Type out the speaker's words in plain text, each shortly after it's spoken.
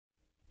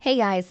Hey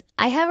guys,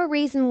 I have a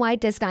reason why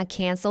this got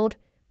canceled.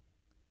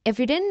 If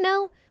you didn't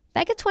know,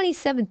 back in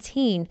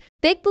 2017,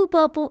 Big Blue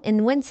Bubble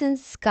and Winston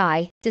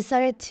Sky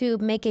decided to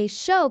make a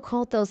show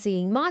called Those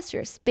Singing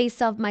Monsters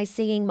based off My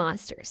Singing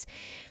Monsters.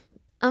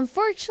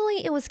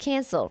 Unfortunately, it was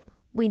canceled.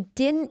 We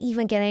didn't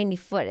even get any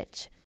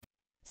footage.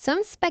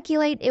 Some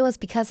speculate it was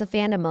because of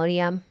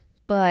pandemonium,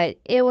 but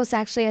it was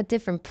actually a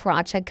different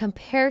project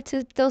compared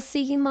to Those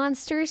Singing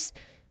Monsters.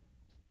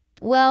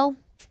 Well,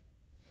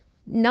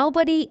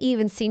 nobody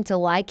even seemed to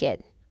like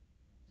it.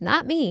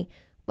 Not me.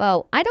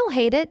 Well, I don't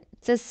hate it.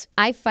 Just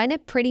I find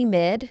it pretty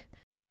mid.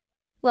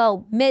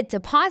 Well, mid to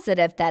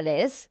positive, that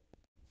is.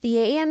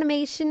 The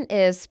animation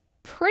is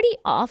pretty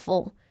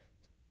awful.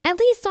 At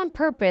least on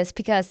purpose,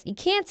 because you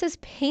can't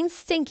just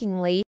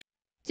painstakingly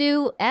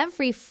do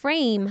every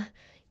frame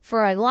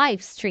for a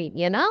live stream,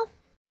 you know?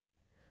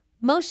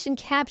 Motion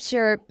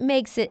capture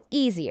makes it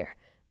easier.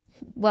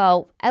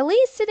 Well, at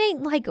least it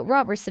ain't like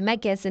Robert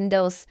Zemeckis in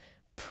those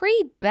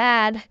pretty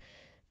bad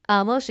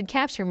motion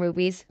capture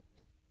movies.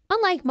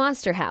 Unlike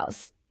Monster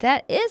House,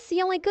 that is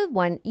the only good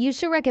one. You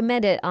should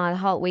recommend it on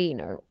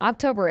Halloween or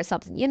October or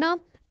something, you know?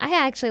 I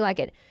actually like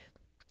it.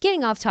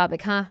 Getting off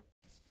topic, huh?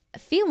 A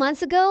few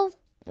months ago,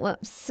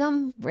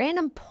 some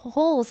random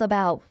polls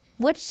about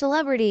which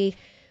celebrity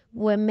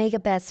would make a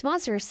best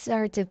monster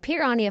started to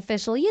appear on the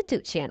official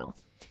YouTube channel.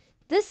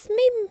 This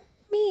made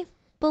me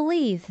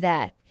believe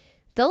that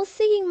Those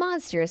Singing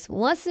Monsters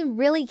wasn't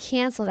really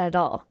canceled at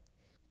all,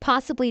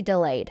 possibly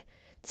delayed,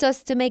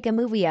 just to make a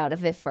movie out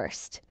of it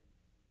first.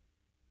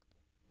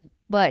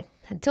 But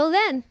until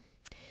then,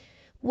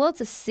 we'll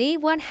just see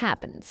what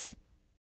happens.